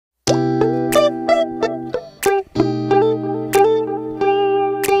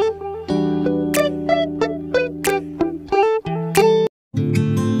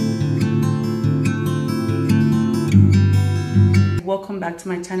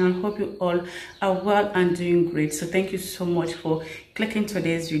my channel. Hope you all are well and doing great. So thank you so much for clicking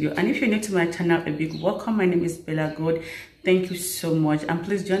today's video. And if you're new to my channel, a big welcome. My name is Bella Gold. Thank you so much, and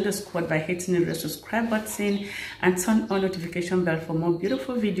please join the squad by hitting the subscribe button and turn on notification bell for more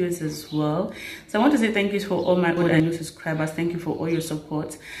beautiful videos as well. So I want to say thank you for all my old and new subscribers. Thank you for all your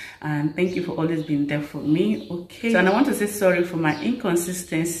support, and thank you for always being there for me. Okay, so, and I want to say sorry for my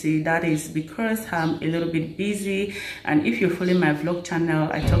inconsistency. That is because I'm a little bit busy, and if you're following my vlog channel,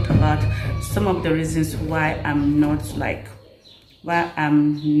 I talked about some of the reasons why I'm not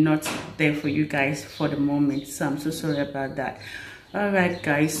there for you guys for the moment. So I'm so sorry about that. All right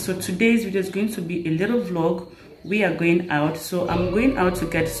guys, so today's video is going to be a little vlog. We are going out, so I'm going out to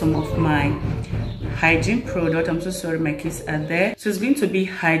get some of my hygiene product. I'm so sorry, my kids are there. So it's going to be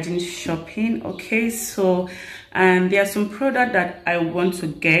hygiene shopping. Okay, so and there are some product that I want to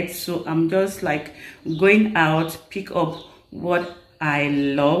get, so I'm just like going out, pick up what I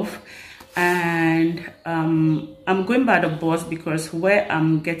love. And I'm going by the bus because where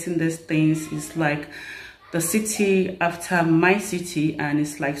I'm getting these things is like the city after my city, and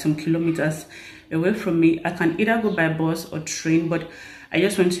it's like some kilometers away from me. I can either go by bus or train, but I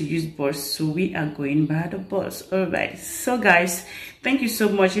just want to use bus, so we are going by the bus. All right, so guys, thank you so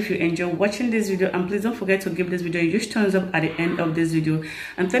much if you enjoy watching this video, and please don't forget to give this video a huge thumbs up at the end of this video,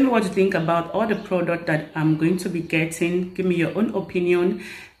 and tell me what you think about all the product that I'm going to be getting. Give me your own opinion,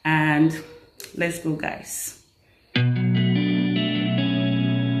 and let's go guys.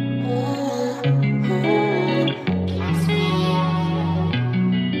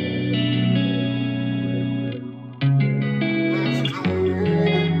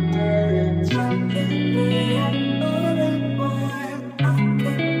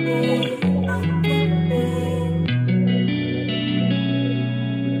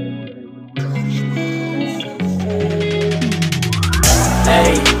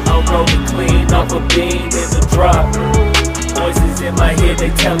 Off a beam in the drop. Voices in my head, they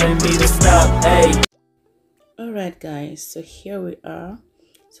telling me to stop. Hey. Alright guys, so here we are.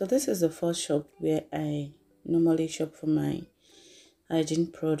 So this is the first shop where I normally shop for my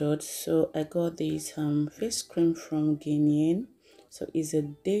hygiene products. So I got this face cream from Guinea. So it's a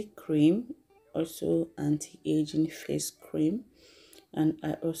day cream, also anti-aging face cream. And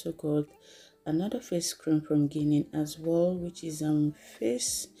I also got another face cream from Guinea as well, which is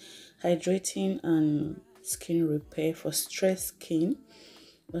face hydrating and skin repair for stressed skin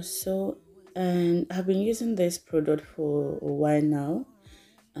also. And I've been using this product for a while now,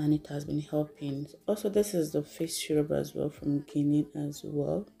 and it has been helping. Also, this is the face syrup as well from Guinea as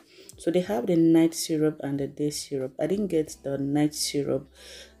well. So they have the night syrup and the day syrup. I didn't get the night syrup,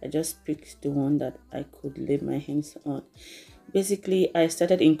 I just picked the one that I could lay my hands on. Basically, I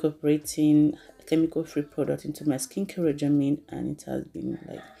started incorporating chemical-free product into my skincare regimen, and it has been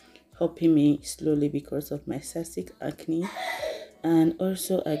like helping me slowly because of my cystic acne. And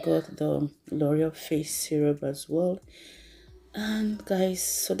also I got the L'Oreal face syrup as well. And guys,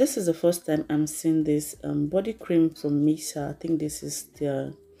 so this is the first time I'm seeing this body cream from Misa. I think this is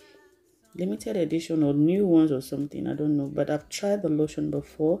the limited edition or new ones or something, I don't know, but I've tried the lotion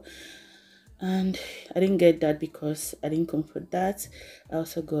before and I didn't get that because I didn't come for that. I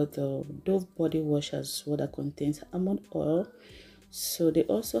also got the Dove body wash as well that contains almond oil. So they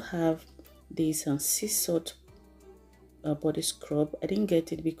also have this sea salt body scrub. I didn't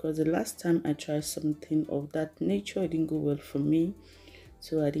get it because the last time I tried something of that nature, it didn't go well for me,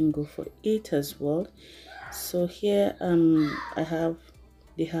 so I didn't go for it as well. So here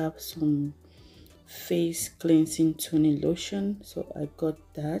they have some face cleansing toning lotion, so I got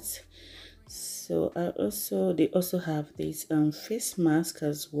that. So they also have this face mask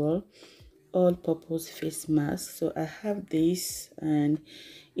as well, all-purpose face mask. So I have this and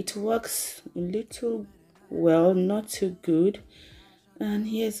it works a little well, not too good. And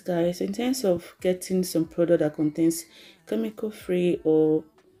yes guys, in terms of getting some product that contains chemical-free or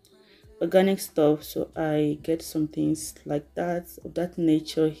organic stuff, so I get some things like that of that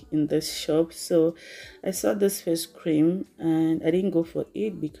nature in this shop. So I saw this face cream and I didn't go for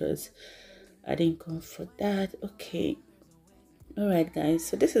it because I didn't come for that. Okay, all right guys,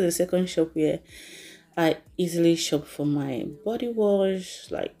 so this is the second shop where I easily shop for my body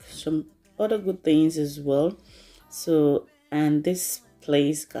wash, like some other good things as well. So, and this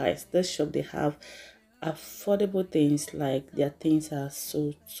place guys, this shop, they have affordable things, like their things are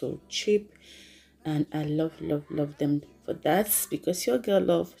so cheap, and I love them for that because your girl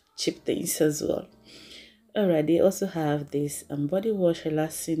love cheap things as well. Alright, they also have this body wash,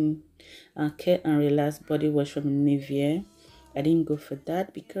 relaxing care and relax body wash from Nivea. I didn't go for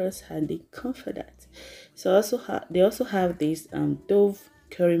that because I didn't come for that. So also they also have this Dove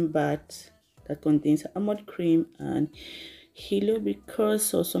curing bath that contains almond cream and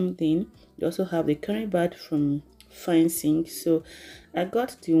heliobicus or something. They also have the curry bath from Fine Sink. So I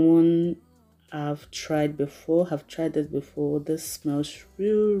got the one I've tried before. Have tried this before. This smells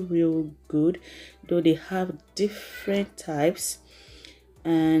real good, though they have different types,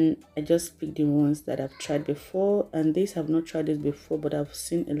 and I just picked the ones that I've tried before. And these have not tried this before, but I've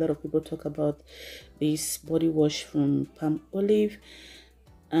seen a lot of people talk about this body wash from Palm Olive,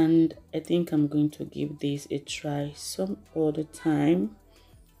 and I think I'm going to give this a try some other time.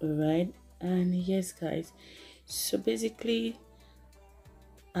 All right, and yes guys, so basically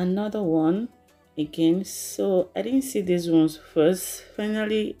another one again. So I didn't see these ones first.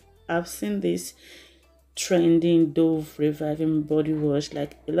 Finally I've seen this trending Dove reviving body wash.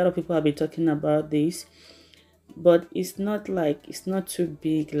 Like, a lot of people have been talking about this, but it's not too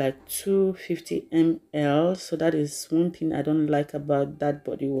big, like 250 ml. So that is one thing I don't like about that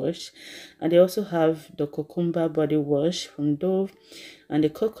body wash. And they also have the cucumber body wash from Dove, and the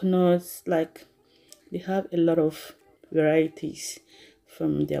coconuts. Like, they have a lot of varieties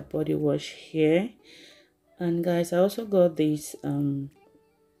from their body wash here. And guys, I also got this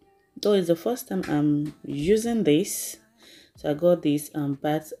though it's the first time I'm using this. So I got this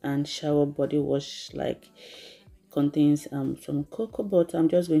bath and shower body wash. Like, contains some cocoa butter. I'm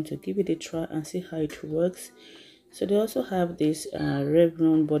just going to give it a try and see how it works. So they also have this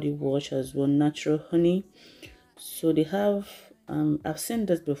Revlon body wash as well, natural honey. So they have I've seen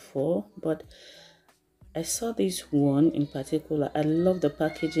this before, but I saw this one in particular. I love the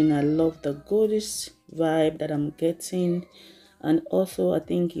packaging. I love the goldish vibe that I'm getting, and also I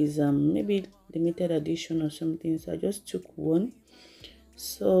think is maybe limited edition or something. So I just took one.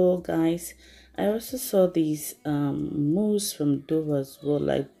 So guys, I also saw these mousse from Dove as well,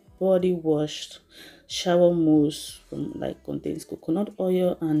 like body wash shower mousse from, like, contains coconut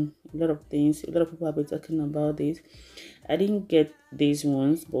oil and a lot of things. A lot of people have been talking about this. I didn't get these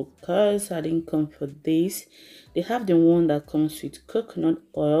ones because I didn't come for this. They have the one that comes with coconut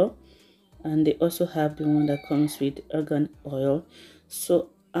oil, and they also have the one that comes with argan oil. So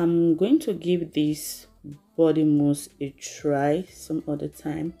I'm going to give this body mousse a try some other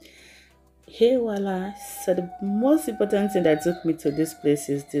time. Hey voila. So the most important thing that took me to this place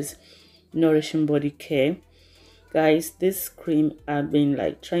is this nourishing body care. Guys, this cream, I've been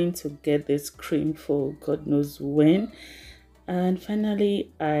like trying to get this cream for God knows when, and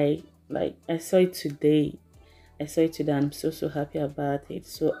finally I saw it today. I'm so happy about it.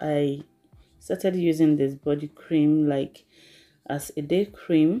 So I started using this body cream, like, as a day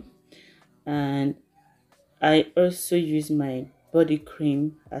cream, and I also use my body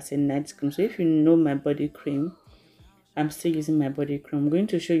cream as a night cream. So if you know my body cream, I'm still using my body cream. I'm going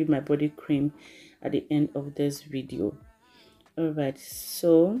to show you my body cream at the end of this video. All right,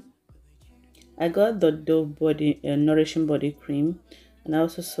 so I got the Dove body nourishing body cream, and I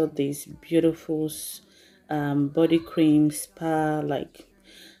also saw this beautiful body cream spa. Like,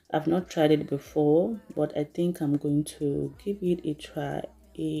 I've not tried it before, but I think I'm going to give it a try.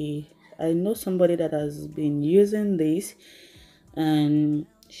 I know somebody that has been using this, and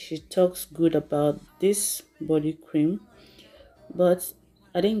she talks good about this body cream, but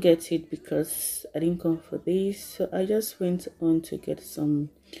I didn't get it because I didn't come for this. So I just went on to get some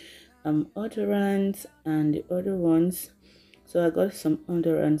odorants and the other ones. So I got some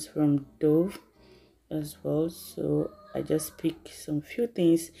odorants from Dove as well. So I just pick some few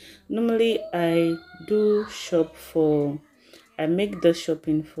things. Normally I do shop for, I make the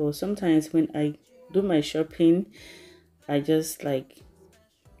shopping for, sometimes when I do my shopping, I just like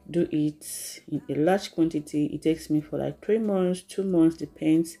do it in a large quantity. It takes me for like 3 months, 2 months,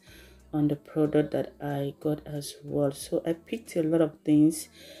 depends on the product that I got as well. So I picked a lot of things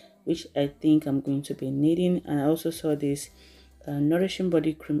which I think I'm going to be needing. And I also saw this nourishing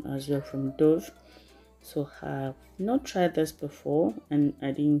body cream as well from Dove. So I have not tried this before and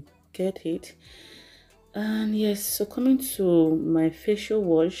I didn't get it. And yes, so coming to my facial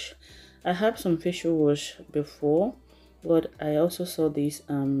wash, I have some facial wash before, but I also saw this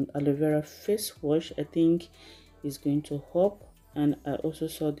aloe vera face wash. I think is going to help. And I also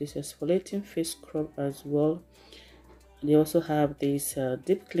saw this exfoliating face scrub as well. They also have this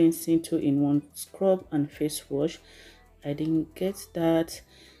deep cleansing 2-in-1 scrub and face wash. I didn't get that.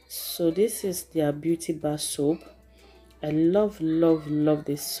 So this is their beauty bar soap. I love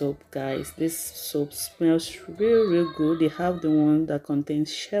this soap, guys. This soap smells real good. They have the one that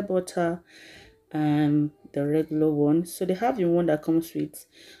contains shea butter and the regular one. So they have the one that comes with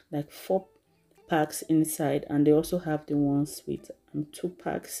like 4 packs inside, and they also have the ones with 2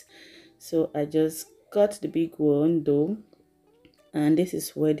 packs. So I just got the big one though, and this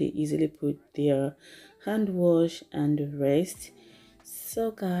is where they easily put their hand wash and the rest.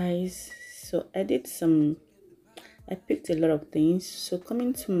 So guys, so I picked a lot of things. So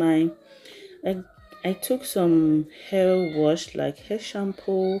coming to my, I, I took some hair wash like hair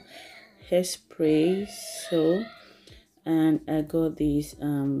shampoo, hairspray. So, and I got these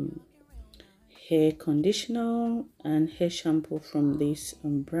hair conditioner and hair shampoo from this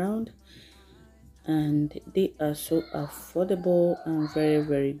brand, and they are so affordable and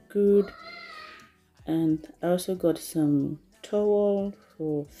very good. And I also got some towel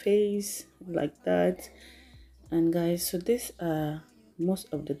for face like that. And guys, so these are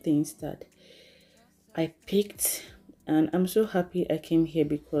most of the things that I picked, and I'm so happy I came here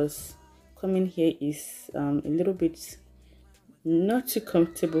because coming here is a little bit not too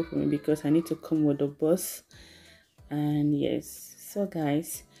comfortable for me because I need to come with the bus. And yes, so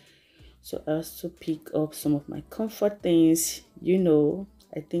guys, so I also pick up some of my comfort things,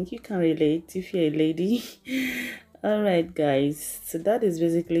 I think you can relate if you're a lady. All right guys, so that is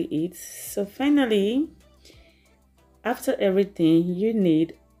basically it. So finally, after everything, you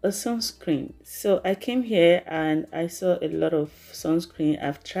need a sunscreen. So I came here and I saw a lot of sunscreen.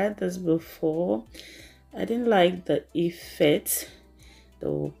 I've tried this before. I didn't like the effect,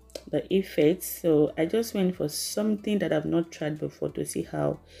 though, so I just went for something that I've not tried before to see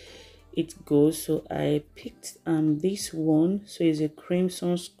how it goes. So I picked this one. So it's a cream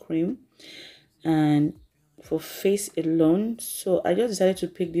sunscreen, and for face alone, so I just decided to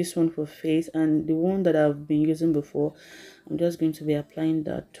pick this one for face, and the one that I've been using before, I'm just going to be applying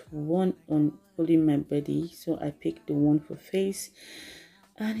that one on only my body. So I picked the one for face.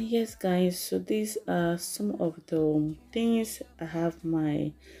 And yes guys, so these are some of the things. I have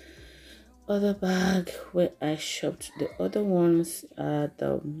my other bag where I shopped the other ones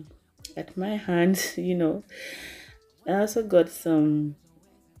at my hand. I also got some,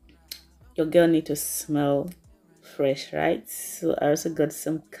 your girl need to smell fresh, right? So I also got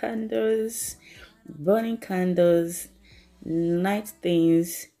some candles, burning candles, night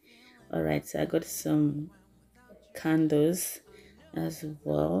things. All right, so I got some candles as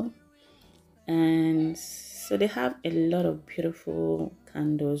well. And so they have a lot of beautiful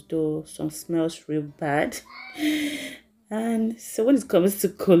candles, though some smells real bad. And so when it comes to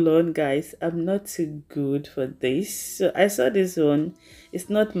cologne, guys, I'm not too good for this. So I saw this one, it's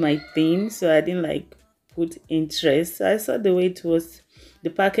not my thing, so I didn't like put interest. So I saw the way it was,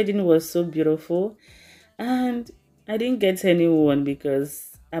 the packaging was so beautiful, and I didn't get any one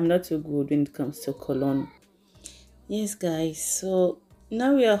because I'm not too good when it comes to cologne. Yes guys, so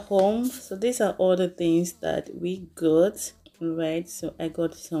now we are home. So these are all the things that we got, right? So I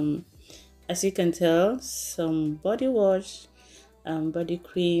got some, as you can tell, some body wash, body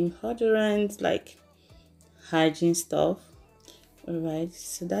cream, deodorant, like hygiene stuff. All right,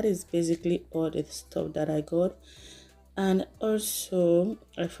 so that is basically all the stuff that I got. And also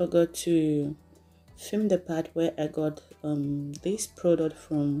I forgot to film the part where I got this product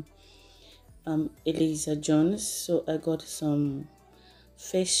from Eliza Jones. So I got some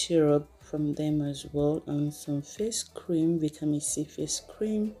face syrup from them as well, and some face cream, vitamin C face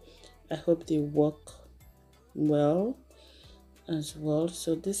cream. I hope they work well as well.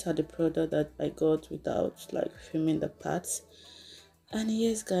 So these are the product that I got without like filming the parts. And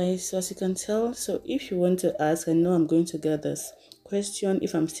yes guys, so as you can tell, so if you want to ask, I know I'm going to get this question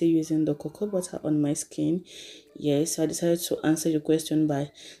if I'm still using the cocoa butter on my skin. Yes, so I decided to answer your question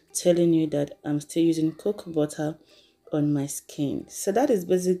by telling you that I'm still using cocoa butter on my skin. So that is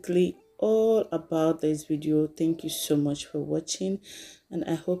basically all about this video. Thank you so much for watching, and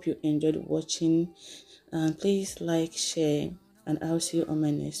I hope you enjoyed watching. And please like, share, and I'll see you on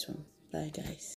my next one. Bye guys.